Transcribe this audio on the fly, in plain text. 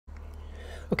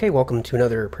Okay, welcome to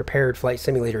another Prepared Flight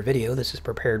Simulator video. This is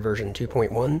Prepared version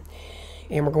 2.1,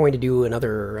 and we're going to do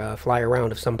another fly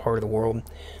around of some part of the world.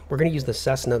 We're going to use the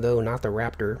Cessna though, not the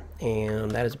Raptor,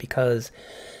 and that is because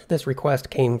this request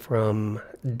came from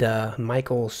the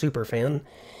Michael Superfan.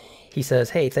 He says,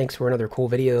 hey, thanks for another cool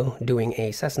video. Doing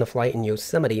a Cessna flight in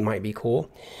Yosemite might be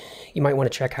cool. You might want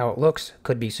to check how it looks.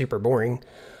 Could be super boring.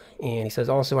 And he says,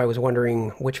 also, I was wondering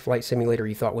which flight simulator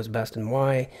you thought was best and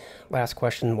why. Last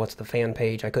question, what's the fan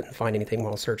page? I couldn't find anything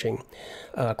while searching.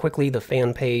 Quickly, the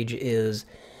fan page is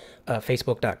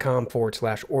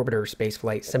facebook.com/orbiter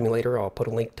spaceflight simulator. I'll put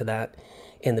a link to that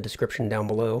in the description down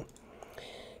below.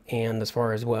 And as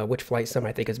far as which flight sim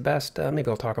I think is best,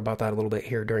 maybe I'll talk about that a little bit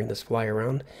here during this fly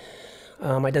around.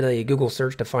 I did a Google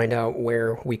search to find out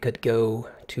where we could go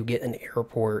to get an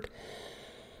airport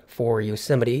for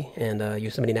Yosemite, and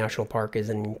Yosemite National Park is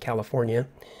in California.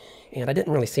 And I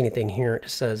didn't really see anything here. It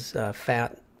just says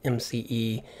FAT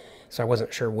MCE, so I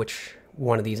wasn't sure which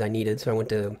one of these I needed. So I went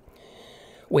to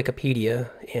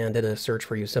Wikipedia and did a search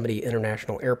for Yosemite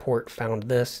International Airport, found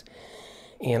this,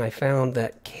 and I found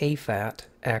that KFAT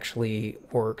actually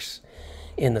works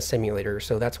in the simulator.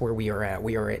 So that's where we are at.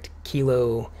 We are at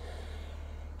Kilo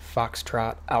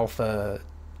Foxtrot Alpha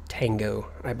Tango,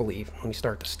 I believe. Let me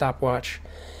start the stopwatch,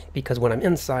 because when I'm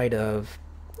inside of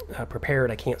Prepared,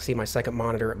 I can't see my second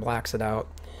monitor. It blacks it out,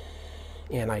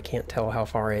 and I can't tell how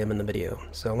far I am in the video.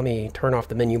 So let me turn off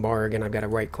the menu bar again. I've got to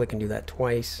right click and do that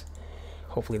twice.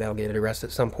 Hopefully that'll get it to rest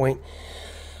at some point.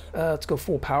 Let's go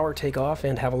full power, take off,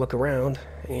 and have a look around.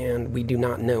 And we do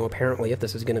not know, apparently, if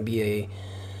this is going to be a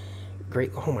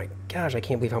great... Oh my gosh, I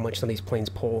can't believe how much some of these planes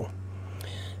pull.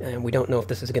 And we don't know if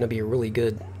this is going to be a really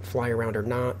good fly around or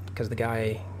not, because the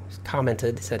guy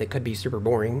commented, said it could be super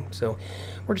boring. So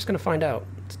we're just going to find out.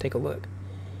 Let's take a look.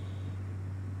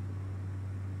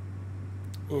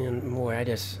 And boy, I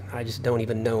just don't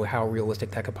even know how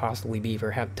realistic that could possibly be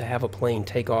for to have a plane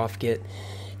take off, get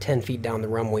 10 feet down the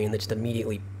runway, and then just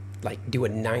immediately like do a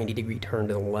 90-degree turn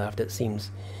to the left. It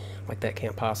seems like that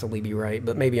can't possibly be right,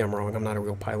 but maybe I'm wrong. I'm not a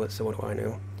real pilot, so what do I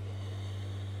know?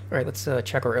 All right, let's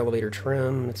check our elevator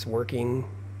trim. It's working.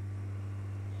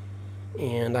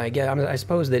 And I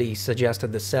suppose that he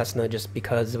suggested the Cessna just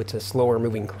because it's a slower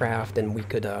moving craft, and we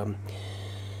could, you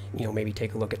know, maybe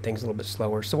take a look at things a little bit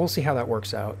slower. So we'll see how that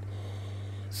works out.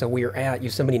 So we are at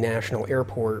Yosemite National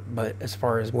Airport, but as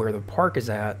far as where the park is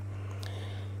at,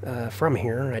 from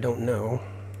here, I don't know.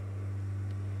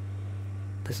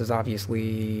 This is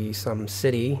obviously some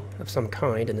city of some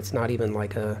kind, and it's not even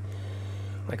like a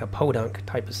podunk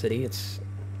type of city. It's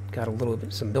got a little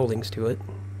bit, some buildings to it.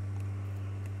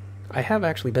 I have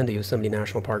actually been to Yosemite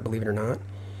National Park, believe it or not,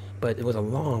 but it was a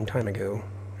long time ago.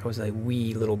 I was a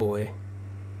wee little boy.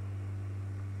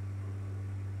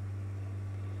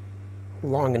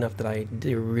 Long enough that I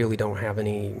really don't have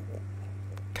any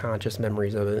conscious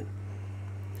memories of it.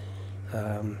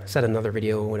 Said in another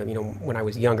video, when I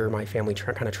was younger, my family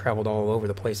kind of traveled all over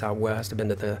the place out west. I've been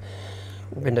to the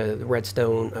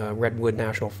Redwood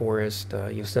National Forest,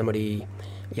 Yosemite,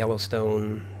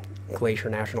 Yellowstone, Glacier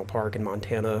National Park in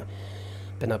Montana.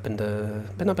 Been up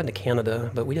into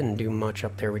Canada, but we didn't do much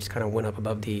up there. We just kind of went up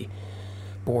above the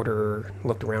border,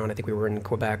 looked around. I think we were in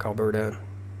Quebec, Alberta.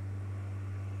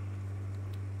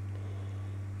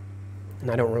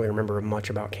 And I don't really remember much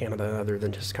about Canada other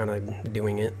than just kind of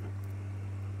doing it.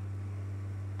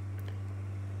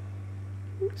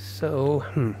 So,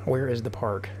 where is the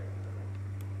park?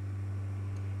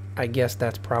 I guess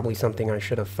that's probably something I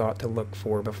should have thought to look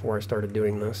for before I started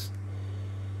doing this.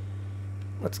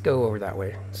 Let's go over that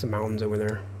way. Some mountains over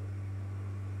there.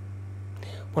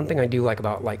 One thing I do like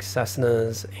about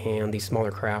Cessnas and these smaller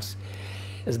crafts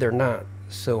is they're not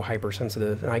so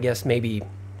hypersensitive. And I guess maybe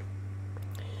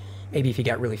if you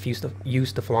got really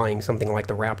used to flying something like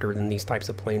the Raptor, then these types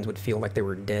of planes would feel like they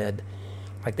were dead,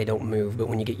 like they don't move. But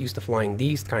when you get used to flying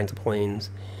these kinds of planes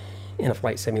in a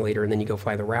flight simulator, and then you go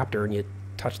fly the Raptor and you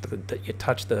touch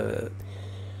the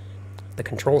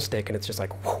control stick, and it's just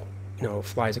like, whoo,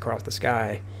 flies across the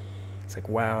sky. It's like,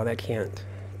 wow, that can't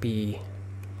be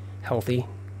healthy.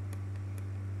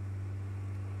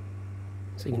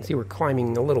 So you can see we're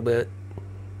climbing a little bit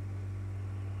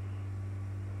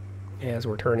as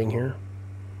we're turning here.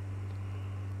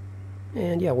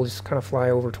 And yeah, we'll just kind of fly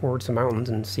over towards the mountains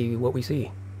and see what we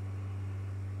see.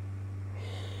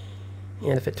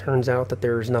 And if it turns out that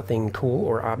there's nothing cool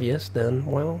or obvious, then,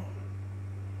 well,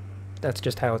 that's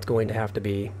just how it's going to have to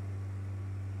be.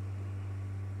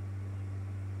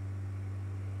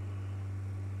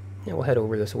 Yeah, we'll head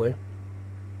over this way.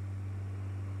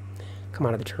 Come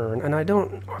out of the turn. And I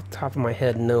don't, off the top of my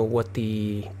head, know what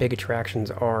the big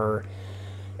attractions are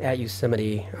at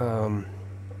Yosemite.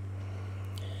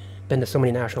 Been to so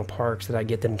many national parks that I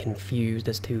get them confused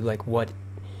as to like what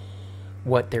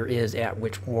there is at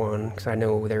which one, because I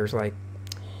know there's like,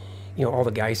 you know, all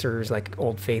the geysers like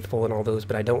Old Faithful and all those,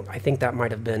 but I think that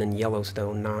might have been in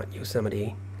Yellowstone, not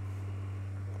Yosemite.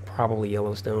 Probably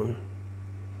Yellowstone.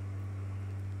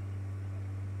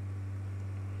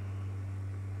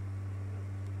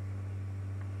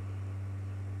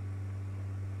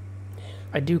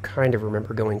 I do kind of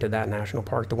remember going to that national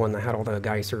park, the one that had all the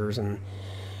geysers, and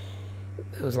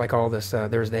it was like all this.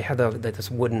 They had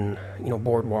this wooden, you know,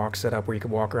 boardwalk set up where you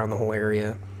could walk around the whole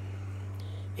area,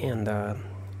 and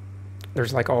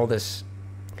there's like all this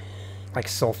like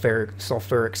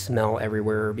sulfuric smell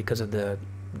everywhere because of the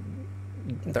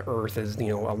earth is, you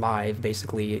know, alive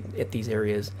basically at these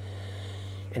areas,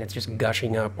 and it's just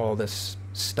gushing up all this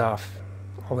stuff,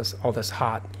 all this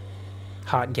hot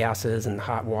gases and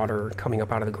hot water coming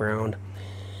up out of the ground.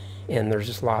 And there's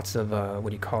just lots of what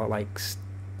do you call it, like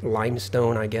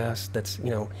limestone, I guess, that's, you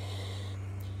know,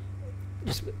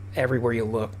 just everywhere you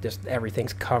look, just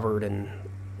everything's covered in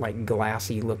like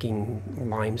glassy looking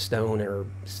limestone, or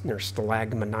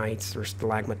stalagmites or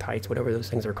stalagmatites, whatever those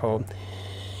things are called.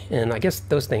 And I guess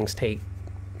those things take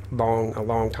a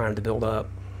long time to build up.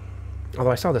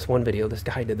 Although I saw this one video, this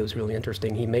guy did those really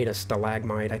interesting. He made a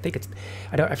stalagmite. I think it's,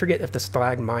 I forget if the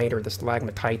stalagmite or the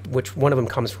stalagmatite, which one of them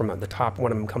comes from the top,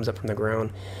 one of them comes up from the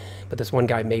ground. But this one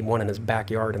guy made one in his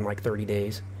backyard in like 30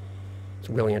 days. It's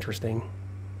really interesting.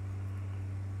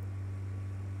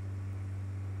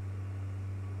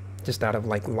 Just out of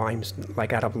like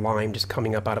out of lime, just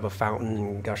coming up out of a fountain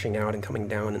and gushing out and coming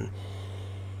down, and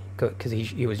because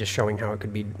he was just showing how it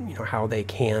could be, you know, how they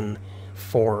can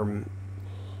form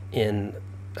in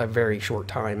a very short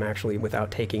time, actually,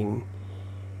 without taking,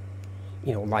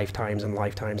 you know, lifetimes and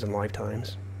lifetimes and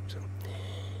lifetimes. So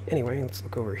anyway, let's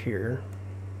look over here.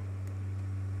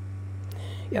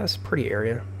 Yeah, it's a pretty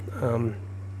area. Again,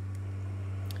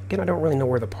 I don't really know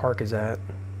where the park is at,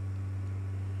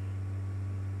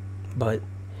 but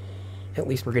at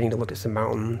least we're getting to look at some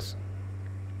mountains.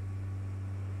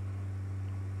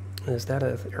 Is that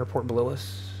an airport below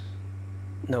us?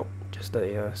 Nope, just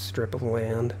a strip of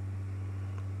land.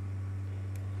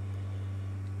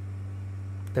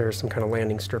 There's some kind of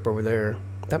landing strip over there.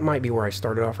 That might be where I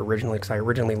started off originally, because I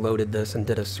originally loaded this and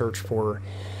did a search for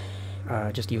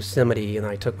just Yosemite, and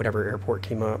I took whatever airport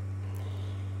came up.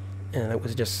 And it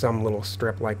was just some little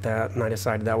strip like that, and I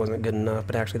decided that wasn't good enough,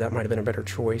 but actually that might have been a better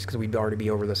choice because we'd already be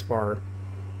over this far.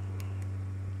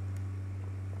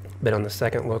 But on the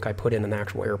second look, I put in an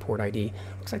actual airport ID.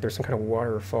 Looks like there's some kind of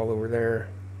waterfall over there.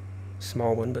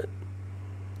 Small one, but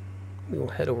we will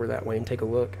head over that way and take a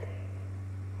look.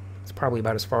 It's probably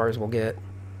about as far as we'll get,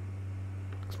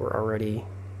 because we're already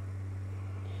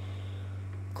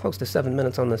close to 7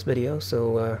 minutes on this video,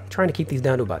 so trying to keep these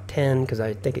down to about 10, because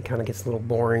I think it kind of gets a little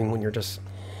boring when you're just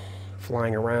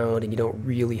flying around and you don't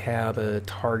really have a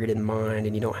target in mind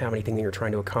and you don't have anything that you're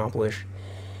trying to accomplish.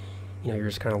 You know, you're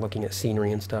just kind of looking at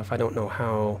scenery and stuff. I don't know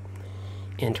how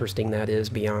interesting that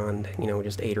is beyond, you know,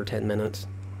 just 8 or 10 minutes.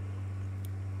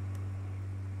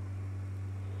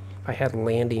 If I had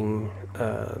landing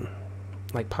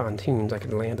like pontoons, I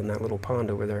could land in that little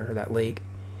pond over there, or that lake.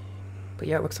 But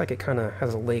yeah, it looks like it kind of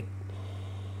has a lake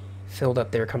filled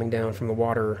up there coming down from the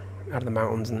water out of the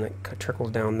mountains, and it trickles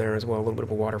down there as well, a little bit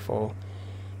of a waterfall.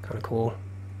 Kind of cool.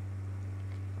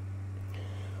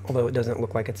 Although it doesn't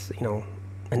look like it's, you know,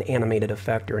 an animated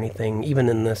effect or anything. Even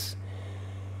in this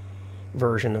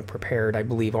version of Prepared, I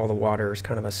believe all the water is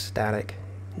kind of a static,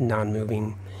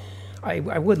 non-moving. I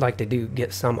would like to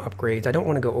get some upgrades. I don't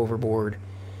want to go overboard.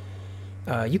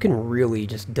 You can really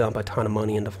just dump a ton of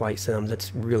money into flight sims.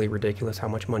 It's really ridiculous how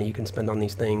much money you can spend on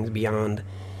these things beyond,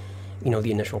 you know,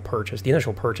 the initial purchase. The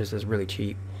initial purchase is really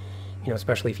cheap, you know,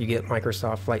 especially if you get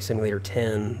Microsoft Flight Simulator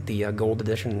 10, the Gold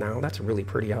Edition now. That's really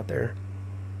pretty out there.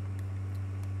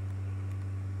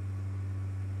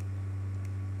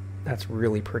 That's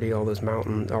really pretty, all those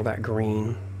mountains, all that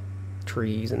green,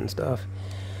 trees and stuff.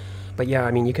 But yeah,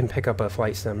 I mean, you can pick up a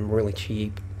flight sim really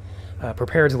cheap.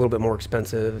 Prepared's a little bit more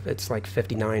expensive. It's like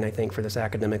 $59, I think, for this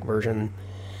academic version.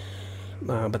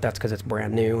 But that's because it's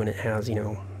brand new and it has, you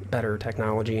know, better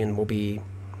technology and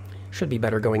should be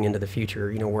better going into the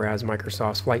future. You know, whereas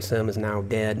Microsoft's Flight Sim is now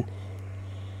dead,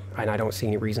 and I don't see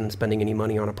any reason spending any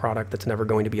money on a product that's never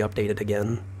going to be updated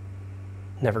again.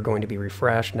 Never going to be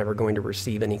refreshed, never going to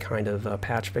receive any kind of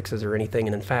patch fixes or anything.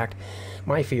 And in fact,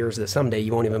 my fear is that someday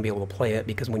you won't even be able to play it,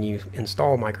 because when you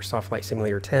install Microsoft Flight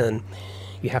Simulator 10,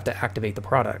 you have to activate the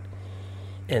product.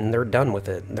 And they're done with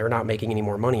it. They're not making any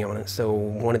more money on it. So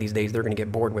one of these days they're going to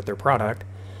get bored with their product,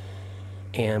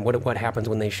 and what happens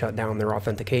when they shut down their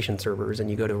authentication servers and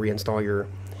you go to reinstall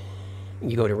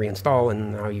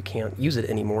and now you can't use it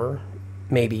anymore.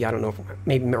 Maybe, I don't know if,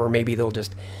 maybe they'll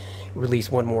just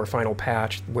release one more final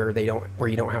patch where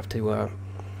you don't have to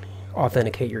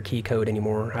authenticate your key code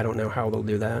anymore. I don't know how they'll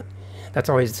do that. That's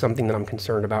always something that I'm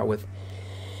concerned about with,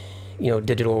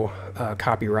 digital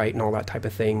copyright and all that type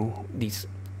of thing. These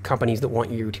companies that want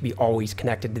you to be always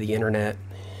connected to the internet,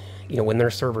 when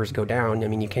their servers go down, I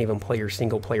mean, you can't even play your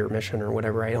single player mission or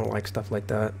whatever. I don't like stuff like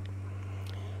that.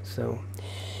 So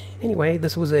anyway,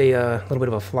 this was a little bit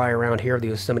of a fly around here of the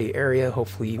Yosemite area.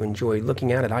 Hopefully you enjoyed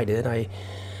looking at it. I did. I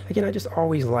just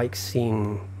always like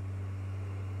seeing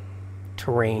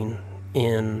terrain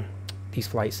in these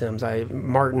flight sims.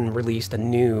 Martin released a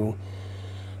new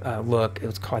look. I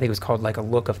think it was called like a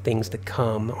look of things to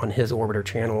come on his Orbiter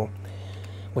channel,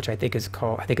 which I think it's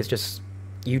just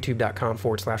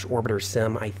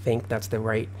youtube.com/orbitersim. I think that's the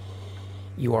right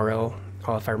URL.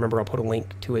 If I remember, I'll put a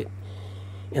link to it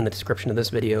in the description of this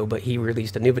video. But he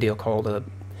released a new video called a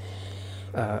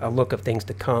look of things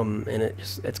to come, and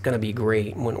it's going to be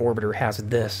great when Orbiter has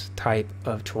this type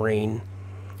of terrain.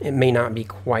 It may not be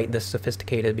quite this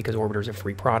sophisticated because Orbiter's a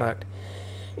free product,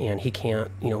 and he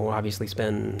can't, obviously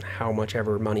spend how much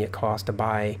ever money it costs to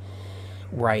buy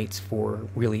rights for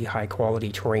really high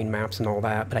quality terrain maps and all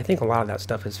that. But I think a lot of that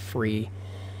stuff is free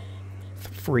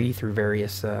through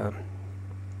various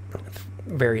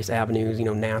avenues,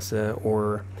 NASA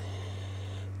or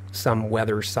some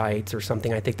weather sites or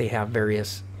something. I think they have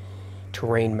various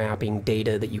terrain mapping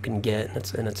data that you can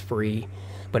get, and it's free,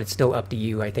 but it's still up to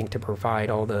you, I think, to provide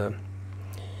all the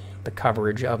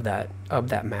coverage of that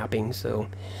mapping. So,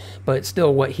 but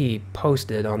still, what he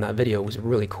posted on that video was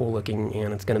really cool looking,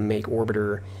 and it's going to make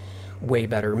Orbiter way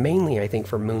better, mainly I think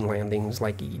for moon landings,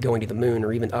 like going to the moon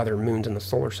or even other moons in the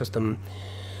solar system.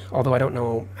 Although I don't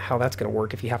know how that's going to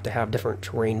work, if you have to have different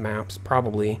terrain maps.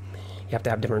 Probably you have to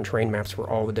have different terrain maps for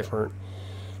all the different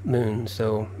moons.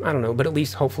 So I don't know, but at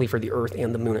least hopefully for the Earth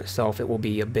and the moon itself, it will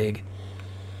be a big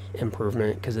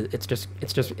improvement, because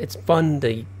it's fun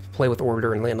to play with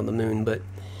Orbiter and land on the moon, but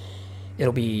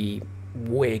it'll be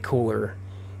way cooler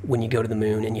when you go to the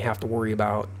moon and you have to worry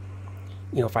about,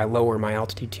 if I lower my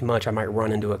altitude too much, I might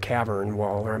run into a cavern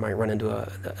wall, or I might run into a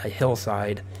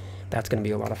hillside. That's going to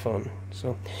be a lot of fun.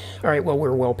 So, all right, well,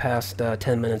 we're well past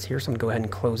 10 minutes here, so I'm going to go ahead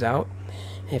and close out.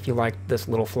 If you liked this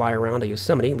little fly around of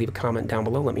Yosemite, leave a comment down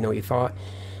below. Let me know what you thought.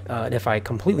 And if I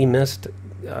completely missed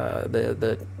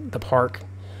the park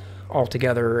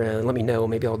altogether, let me know.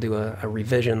 Maybe I'll do a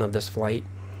revision of this flight.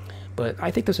 But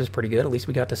I think this is pretty good. At least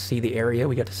we got to see the area.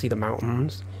 We got to see the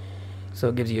mountains. So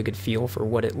it gives you a good feel for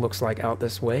what it looks like out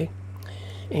this way.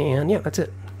 And yeah, that's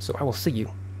it. So I will see you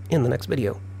in the next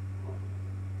video.